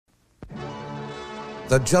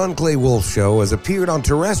The John Clay Wolfe Show has appeared on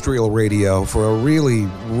terrestrial radio for a really,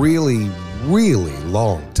 really, really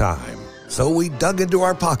long time. So we dug into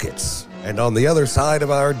our pockets, and on the other side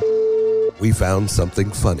of our we found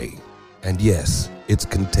something funny. And yes, it's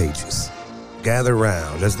contagious. Gather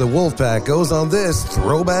round as the Wolfpack goes on this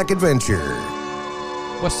throwback adventure.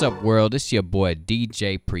 What's up, world? It's your boy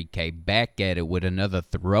DJ Pre-K back at it with another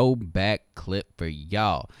throwback clip for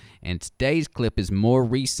y'all. And today's clip is more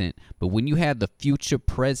recent, but when you have the future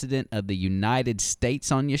president of the United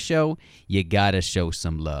States on your show, you gotta show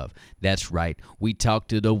some love. That's right, we talked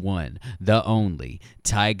to the one, the only,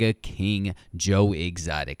 Tiger King Joe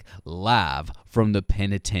Exotic, live from the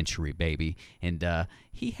penitentiary, baby. And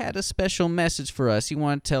he had a special message for us. He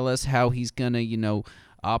wanted to tell us how he's gonna,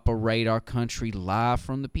 operate our country live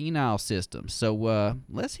from the penal system. So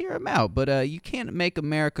let's hear him out. But you can't make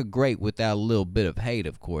America great without a little bit of hate,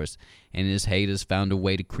 of course. And his haters found a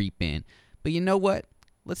way to creep in. But you know what?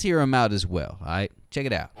 Let's hear him out as well. All right, check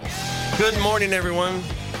it out. Good morning, everyone.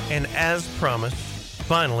 And as promised,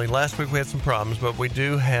 finally, last week we had some problems, but we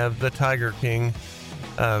do have the Tiger King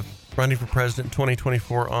running for president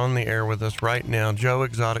 2024 on the air with us right now. Joe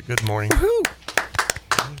Exotic, good morning. Woo-hoo.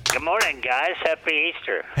 Good morning, guys. Happy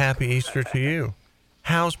Easter. Happy Easter to you.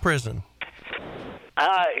 How's prison?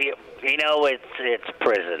 It's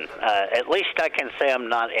prison. At least I can say I'm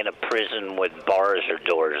not in a prison with bars or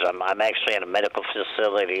doors. I'm actually in a medical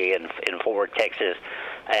facility in Fort Worth, Texas,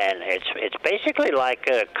 and it's basically like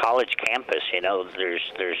a college campus.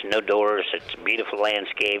 There's no doors. It's a beautiful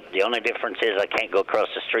landscape. The only difference is I can't go across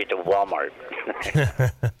the street to Walmart.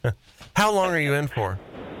 How long are you in for?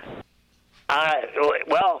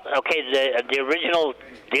 The original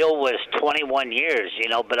deal was 21 years,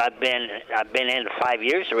 but I've been in 5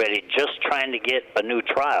 years already, just trying to get a new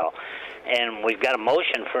trial, and we've got a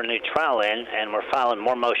motion for a new trial in, and we're filing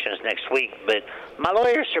more motions next week. But my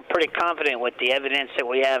lawyers are pretty confident with the evidence that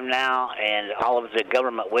we have now, and all of the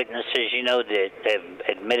government witnesses, that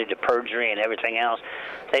have admitted to perjury and everything else.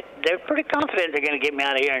 They're pretty confident they're going to get me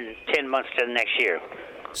out of here in 10 months to the next year.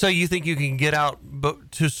 So you think you can get out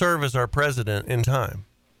to serve as our president in time?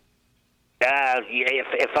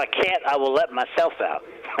 If I can't, I will let myself out.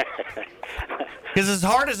 Because as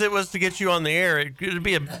hard as it was to get you on the air, it would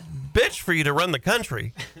be a bitch for you to run the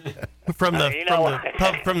country from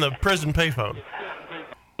the prison payphone.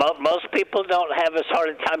 Most people don't have as hard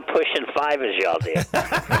a time pushing 5 as y'all did.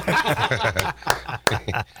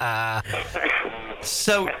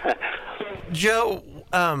 So, Joe,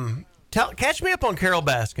 catch me up on Carol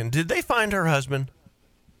Baskin. Did they find her husband?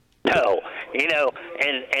 No,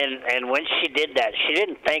 and when she did that, she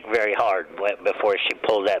didn't think very hard before she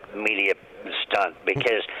pulled that media stunt,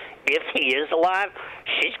 because if he is alive,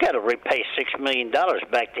 she's got to repay $6 million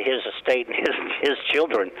back to his estate and his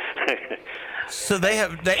children. So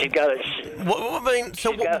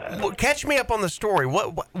catch me up on the story.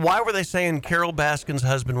 Why were they saying Carol Baskin's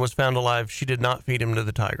husband was found alive? She did not feed him to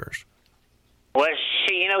the tigers. Well,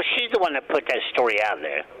 she's the one that put that story out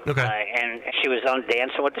there. Okay. And she was on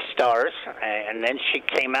Dancing with the Stars, and then she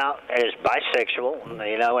came out as bisexual,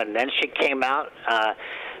 and then she came out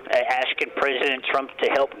asking President Trump to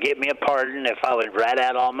help get me a pardon if I would rat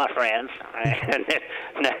out all my friends. And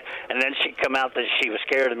then she'd come out that she was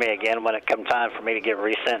scared of me again when it come time for me to get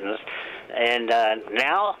resentenced. And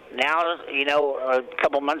now, a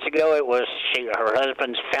couple months ago, it was her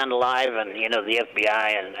husband's found alive, and the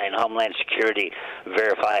FBI and Homeland Security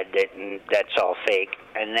verified that that's all fake.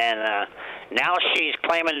 And then now she's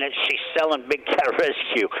claiming that she's selling Big Cat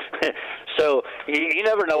Rescue. So you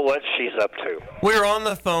never know what she's up to. We're on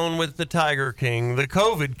the phone with the Tiger King, the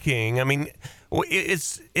COVID King. I mean,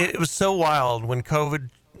 it was so wild when COVID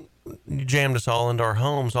jammed us all into our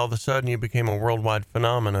homes. All of a sudden, you became a worldwide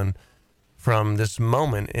phenomenon. From this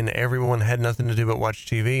moment, and everyone had nothing to do but watch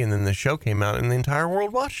TV, and then the show came out, and the entire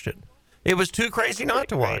world watched it. It was too crazy not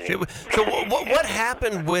to watch. So what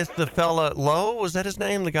happened with the fella Lowe? Was that his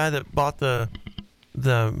name? The guy that bought the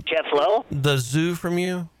Jeff Lowe? The zoo from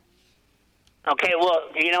you? Okay, well,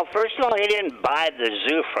 first of all, he didn't buy the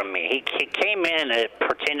zoo from me. He came in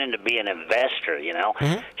pretending to be an investor,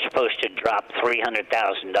 Mm-hmm. supposed to drop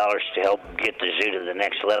 $300,000 to help get the zoo to the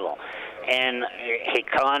next level. And he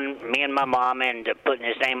conned me and my mom into putting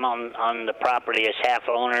his name on the property as half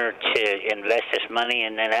owner to invest this money,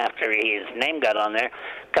 and then after his name got on there,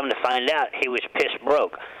 come to find out he was piss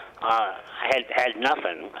broke. Had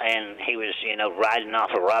nothing, and he was, riding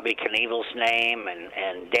off of Robbie Knievel's name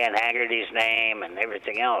and Dan Haggerty's name and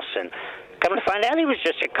everything else. And come to find out, he was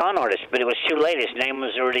just a con artist, but it was too late. His name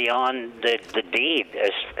was already on the deed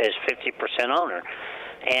as 50% owner.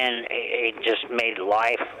 and it just made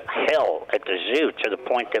life hell at the zoo to the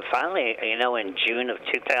point that finally, in June of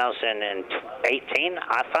 2018,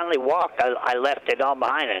 I finally walked. I left it all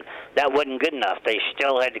behind, and that wasn't good enough. They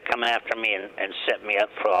still had to come after me and set me up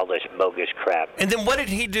for all this bogus crap. And then what did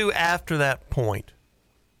he do after that point?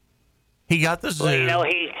 He got the zoo. Well,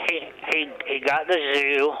 he got the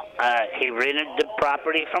zoo. He rented the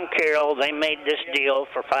property from Carol. They made this deal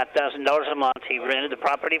for $5,000 a month. He rented the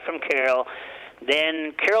property from Carol.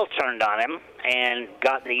 Then Carol turned on him and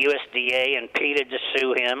got the USDA and PETA to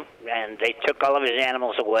sue him, and they took all of his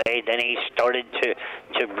animals away. Then he started to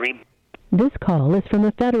This call is from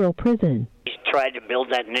a federal prison. He tried to build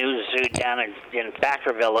that new zoo down in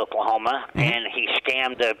Thackerville, Oklahoma, and he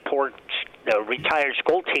scammed the retired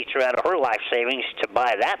school teacher out of her life savings to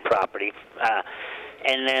buy that property.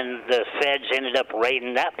 And then the feds ended up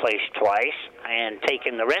raiding that place twice and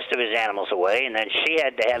taking the rest of his animals away, and then she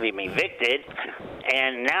had to have him evicted.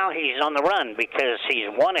 And now he's on the run because he's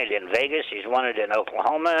wanted in Vegas, he's wanted in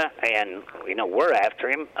Oklahoma, and, we're after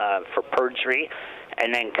him for perjury.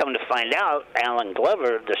 And then come to find out, Alan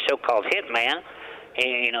Glover, the so-called hitman,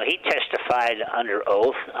 he testified under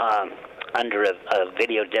oath, under a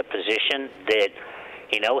video deposition that,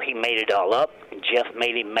 he made it all up. Jeff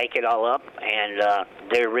made him make it all up, and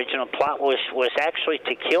the original plot was actually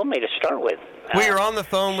to kill me to start with. We are on the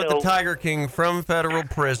phone with the Tiger King from federal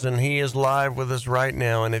prison. He is live with us right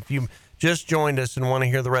now, and if you just joined us and want to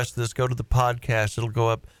hear the rest of this, go to the podcast. It'll go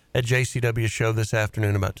up at JCW show this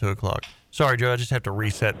afternoon about 2 o'clock. Sorry, Joe, I just have to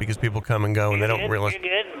reset because people come and go, and they don't realize. You're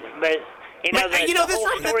good, but,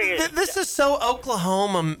 this is so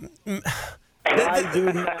Oklahoma.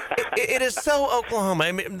 It is so Oklahoma.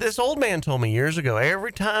 I mean, this old man told me years ago,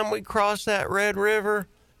 every time we cross that Red River,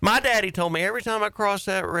 my daddy told me every time I cross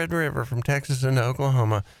that Red River from Texas into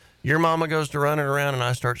Oklahoma, your mama goes to running around and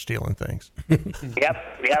I start stealing things. Yep.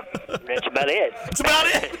 That's about it. That's about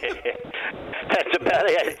it. That's about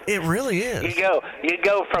it. It really is. You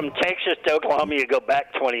go from Texas to Oklahoma, you go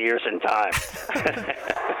back 20 years in time.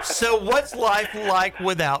 So what's life like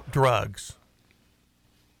without drugs?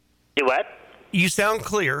 Do what? You sound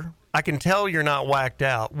clear. I can tell you're not whacked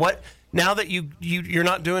out. What now that you're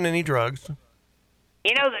not doing any drugs?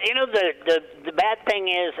 The bad thing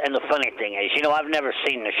is, and the funny thing is, I've never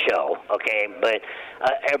seen the show, okay, but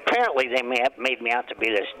apparently they made me out to be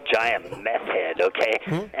this giant meth head, okay,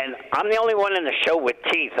 and I'm the only one in the show with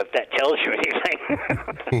teeth, if that tells you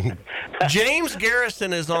anything. James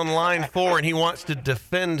Garrison is on line 4, and he wants to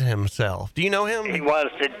defend himself. Do you know him? He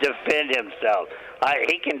wants to defend himself.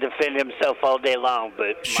 He can defend himself all day long,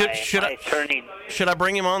 but my attorney... Should I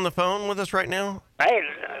bring him on the phone with us right now? Hey,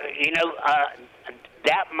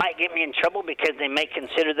 that might get me in trouble because they may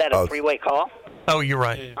consider that a three-way call. Oh, you're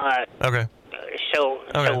right. Okay. So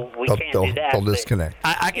we can't do that. They'll disconnect.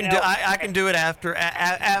 I can do it after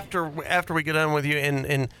we get done with you.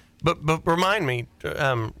 But remind me,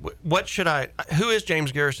 what should I? Who is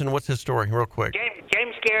James Garrison? What's his story, real quick?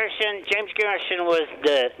 James Garrison was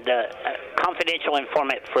the confidential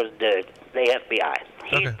informant for the FBI.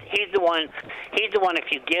 He's the one.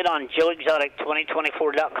 If you get on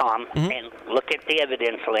JoeExotic2024.com and look at the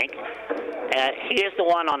evidence link, he is the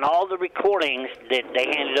one on all the recordings that they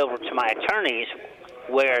handed over to my attorneys,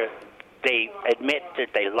 where they admit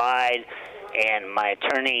that they lied. And my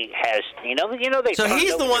attorney has, they. So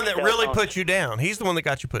he's the one that really put you down. He's the one that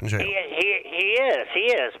got you put in jail. He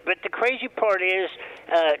is. But the crazy part is,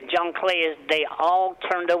 John Clay, is they all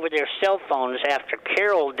turned over their cell phones after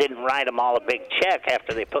Carol didn't write them all a big check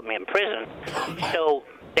after they put me in prison. So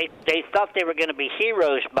they thought they were going to be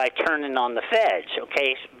heroes by turning on the feds,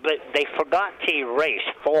 okay? But they forgot to erase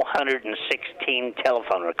 416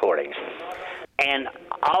 telephone recordings. And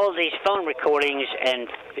all of these phone recordings and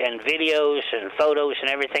videos and photos and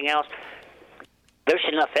everything else, there's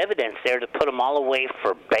enough evidence there to put them all away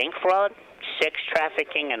for bank fraud, sex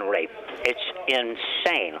trafficking, and rape. It's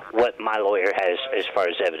insane what my lawyer has as far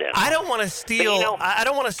as evidence. I don't want to steal. I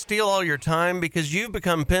don't want to steal all your time because you've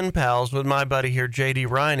become pen pals with my buddy here, JD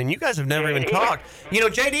Ryan, and you guys have never even talked.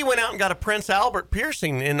 JD went out and got a Prince Albert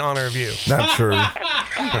piercing in honor of you. Not true.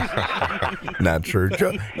 Not true.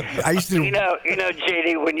 I used to.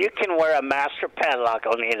 JD, when you can wear a master padlock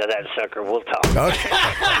on the end of that sucker, we'll talk. Okay.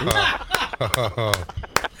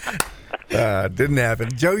 Didn't happen.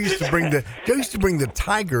 Joe used to bring the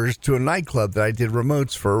tigers to a nightclub that I did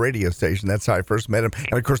remotes for a radio station. That's how I first met him.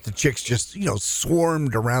 And of course, the chicks just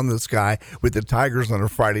swarmed around this guy with the tigers on a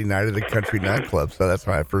Friday night at a country nightclub. So that's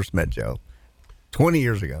how I first met Joe, 20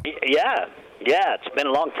 years ago. Yeah, it's been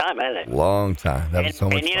a long time, hasn't it? Long time. That was so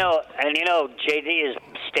much fun. JD is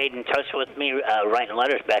stayed in touch with me, writing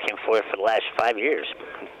letters back and forth for the last 5 years.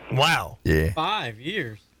 Wow. Yeah. 5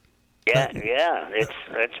 years. Yeah,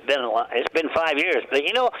 it's been a lot. It's been 5 years, but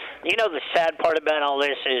you know the sad part about all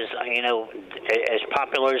this is, as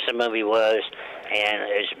popular as the movie was, and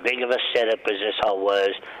as big of a setup as this all was,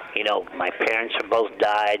 my parents have both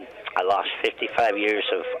died. I lost 55 years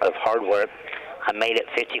of hard work. I made it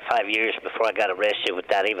 55 years before I got arrested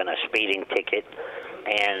without even a speeding ticket.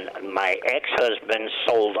 And my ex-husband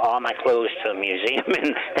sold all my clothes to a museum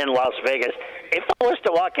in Las Vegas. If I was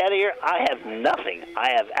to walk out of here, I have nothing. I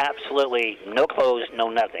have absolutely no clothes, no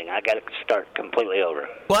nothing. I got to start completely over.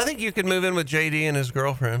 Well, I think you could move in with JD and his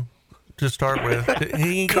girlfriend to start with.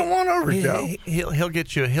 Come on over, Joe. He'll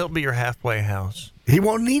get you. He'll be your halfway house. He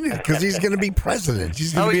won't need it because he's going to be president.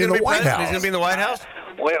 He's going to be in the White House. He's going to be in the White House.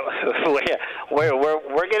 We're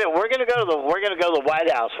gonna go to the White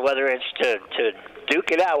House, whether it's to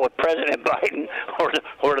duke it out with President Biden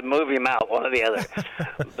or to move him out, one or the other.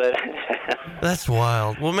 But that's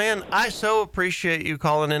wild. Well, man, I so appreciate you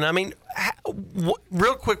calling in. I mean,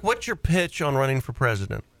 real quick, what's your pitch on running for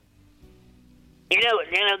president?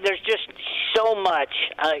 There's just so much.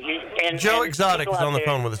 Joe Exotic is on the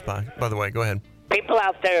phone with us. By the way, go ahead. People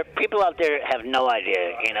out there have no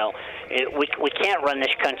idea. We can't run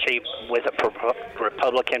this country with a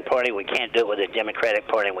Republican Party. We can't do it with a Democratic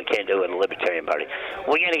Party, and we can't do it with a Libertarian Party.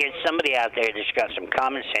 We got to get somebody out there that's got some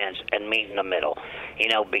common sense and meet in the middle.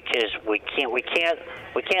 Because we can't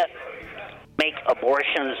make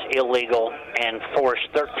abortions illegal and force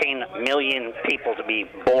 13 million people to be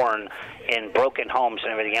born in broken homes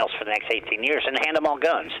and everything else for the next 18 years and hand them all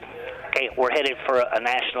guns. Okay, we're headed for a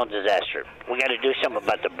national disaster. We got to do something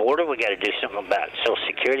about the border. We got to do something about Social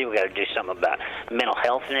Security. We got to do something about mental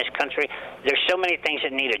health in this country. There's so many things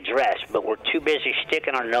that need addressed, but we're too busy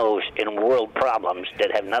sticking our nose in world problems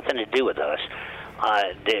that have nothing to do with us.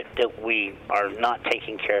 That we are not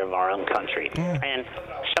taking care of our own country. And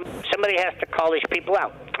somebody has to call these people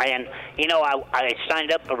out. And, I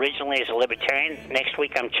signed up originally as a Libertarian. Next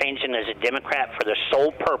week I'm changing as a Democrat for the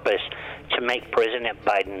sole purpose to make President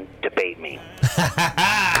Biden debate me.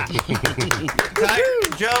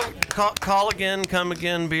 Joe, call again, come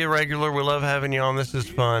again, be a regular. We love having you on. This is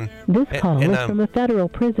fun. This call is from a federal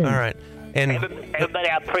prison. All right. And everybody,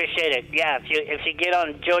 I appreciate it. Yeah, if you get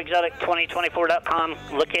on joeexotic2024.com,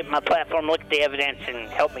 look at my platform, look at the evidence, and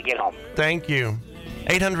help me get home. Thank you.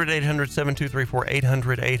 800-800-7234,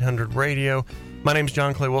 800-800-RADIO. My name's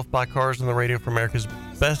John Clay Wolf, buy cars on the radio for America's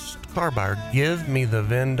best car buyer.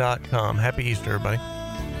 GiveMeTheVin.com. Happy Easter, everybody.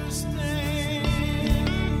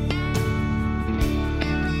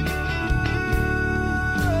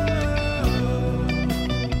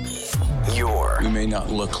 We may not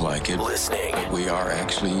look like it. Listening. We are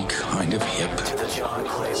actually kind of hip. To the John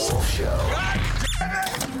Clay Wolf Show.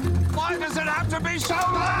 Why does it have to be so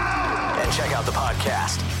loud? And check out the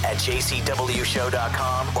podcast at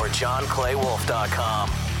jcwshow.com or johnclaywolf.com.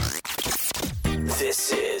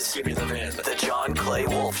 This is the John Clay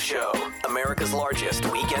Wolf Show, America's largest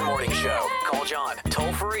weekend morning show. Call John,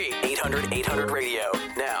 toll free, 800-800-RADIO.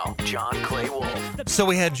 Now, John Clay Wolf. So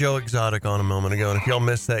we had Joe Exotic on a moment ago, and if y'all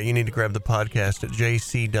missed that, you need to grab the podcast at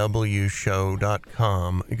jcwshow.com.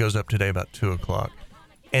 It goes up today about 2 o'clock.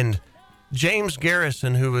 And James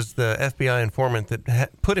Garrison, who was the FBI informant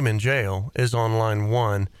that put him in jail, is on line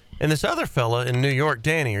one. And this other fella in New York,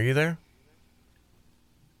 Danny, are you there?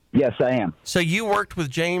 Yes, I am. So you worked with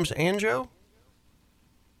James and Joe?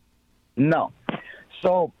 No.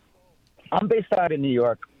 So I'm based out in New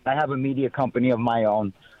York. I have a media company of my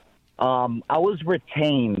own. I was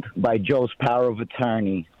retained by Joe's power of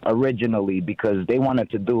attorney originally because they wanted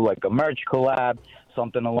to do like a merch collab,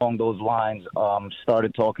 something along those lines.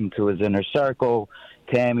 Started talking to his inner circle,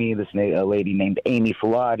 Tammy, a lady named Amy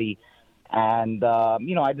Filati. And,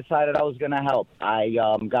 I decided I was going to help. I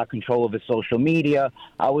got control of his social media.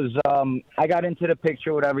 I got into the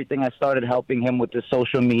picture with everything. I started helping him with the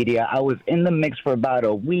social media. I was in the mix for about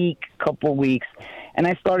a couple weeks, and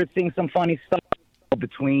I started seeing some funny stuff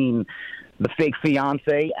between the fake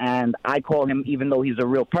fiance, and I call him, even though he's a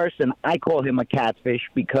real person, I call him a catfish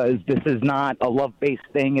because this is not a love-based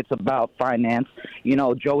thing. It's about finance.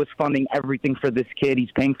 Joe is funding everything for this kid. He's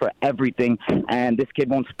paying for everything, and this kid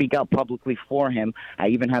won't speak out publicly for him. I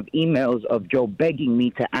even have emails of Joe begging me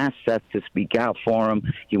to ask Seth to speak out for him.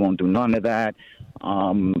 He won't do none of that.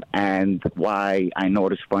 And why I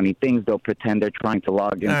notice funny things, they'll pretend they're trying to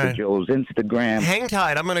log into Joe's Instagram. Hang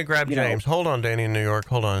tight. I'm going to grab James. Hold on, Danny in New York.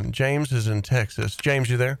 Hold on. James is in Texas. James,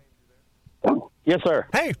 you there? Yes, sir.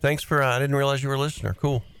 Hey, thanks for, I didn't realize you were a listener.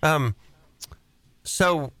 Cool.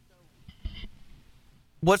 So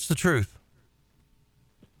what's the truth?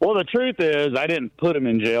 Well, the truth is, I didn't put him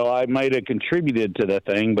in jail. I might have contributed to the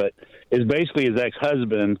thing, but it's basically his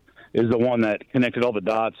ex-husband is the one that connected all the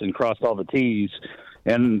dots and crossed all the T's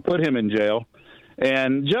and put him in jail.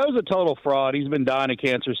 And Joe's a total fraud. He's been dying of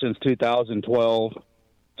cancer since 2012. It's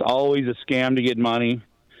always a scam to get money,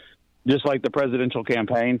 just like the presidential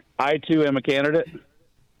campaign. I, too, am a candidate.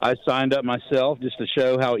 I signed up myself just to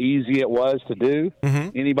show how easy it was to do.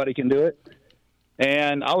 Mm-hmm. Anybody can do it.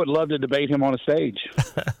 And I would love to debate him on a stage.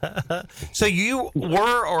 So you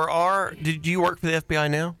were or are, did you work for the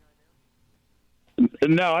FBI now?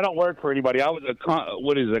 No, I don't work for anybody. I was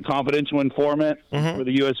a confidential informant for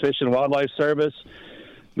the U.S. Fish and Wildlife Service,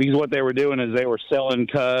 because what they were doing is they were selling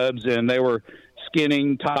cubs and they were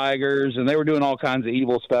skinning tigers and they were doing all kinds of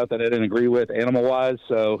evil stuff that I didn't agree with animal-wise.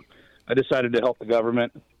 So I decided to help the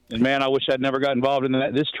government. And, man, I wish I'd never got involved in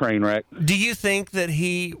this train wreck. Do you think that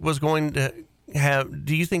he was going to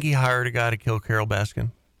do you think he hired a guy to kill Carol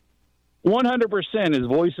Baskin? 100%. His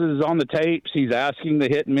voice is on the tapes. He's asking the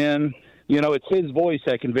hitmen. You know, it's his voice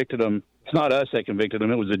that convicted him. It's not us that convicted him.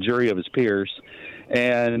 It was a jury of his peers.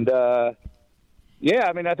 And, yeah,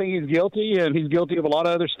 I mean, I think he's guilty, and he's guilty of a lot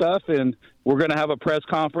of other stuff. And we're going to have a press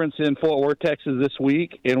conference in Fort Worth, Texas this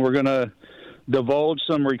week, and we're going to divulge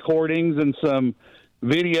some recordings and some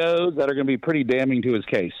videos that are going to be pretty damning to his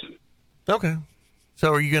case. Okay.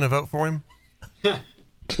 So are you going to vote for him?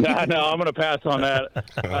 No, I'm going to pass on that.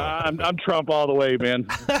 I'm Trump all the way, man.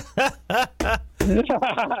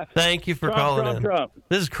 Thank you for calling in. Trump.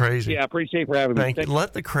 This is crazy. Yeah, I appreciate you for having me. Thank you.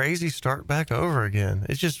 Let the crazy start back over again.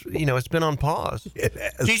 It's just, it's been on pause.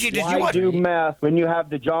 Gigi, did you watch? do math when you have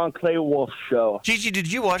the John Clay Wolf show? Gigi,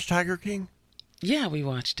 did you watch Tiger King? Yeah, we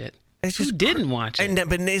watched it. It's just Who didn't watch it?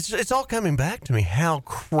 But it's all coming back to me how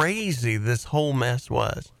crazy this whole mess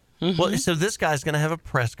was. Mm-hmm. Well, so this guy's going to have a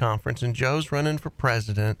press conference, and Joe's running for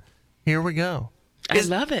president. Here we go. I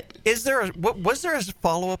love it. Was there a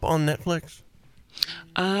follow up on Netflix?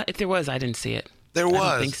 If there was, I didn't see it. There I don't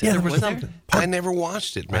was. think so. Yeah, there was something. I never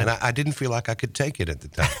watched it, man. I didn't feel like I could take it at the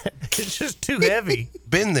time. It's just too heavy.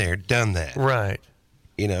 Been there, done that. Right.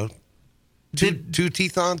 Two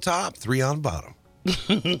teeth on top, 3 on bottom.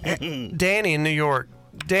 Danny in New York.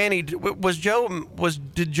 Danny, did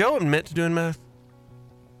Joe admit to doing meth?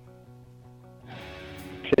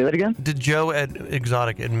 Say that again? Did Joe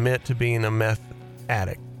Exotic admit to being a meth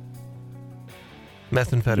addict?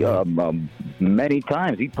 Methamphetamine? Many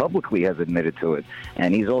times. He publicly has admitted to it.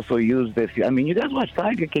 And he's also used this. I mean, you guys watch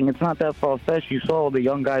Tiger King. It's not that far-fetched. You saw all the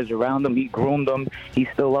young guys around him. He groomed them. He's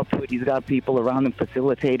still up to it. He's got people around him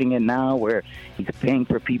facilitating it now where he's paying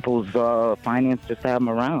for people's finance just to have him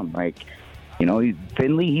around. Like,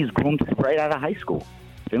 Finley, he's groomed right out of high school.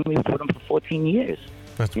 Finley was with him for 14 years.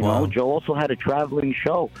 That's wild. Joe also had a traveling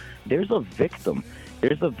show. There's a victim.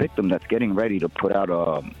 That's getting ready to put out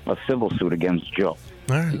a civil suit against Joe.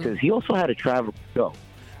 Right. Because he also had a traveling show.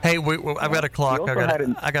 Hey, I've got a clock.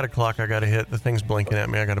 I got a clock I got to hit. The thing's blinking at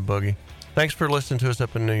me. I got a boogie. Thanks for listening to us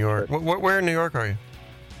up in New York. Where in New York are you?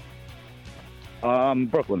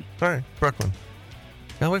 Brooklyn. All right, Brooklyn.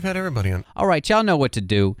 Now we've had everybody on. All right, y'all know what to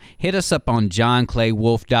do. Hit us up on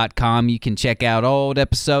johnclaywolf.com. You can check out old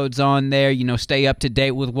episodes on there. Stay up to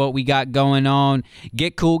date with what we got going on.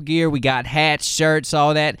 Get cool gear. We got hats, shirts,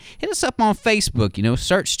 all that. Hit us up on Facebook.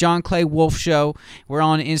 Search John Clay Wolf Show. We're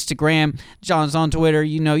on Instagram. John's on Twitter.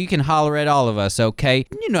 You can holler at all of us, okay?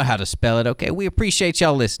 You know how to spell it, okay? We appreciate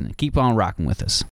y'all listening. Keep on rocking with us.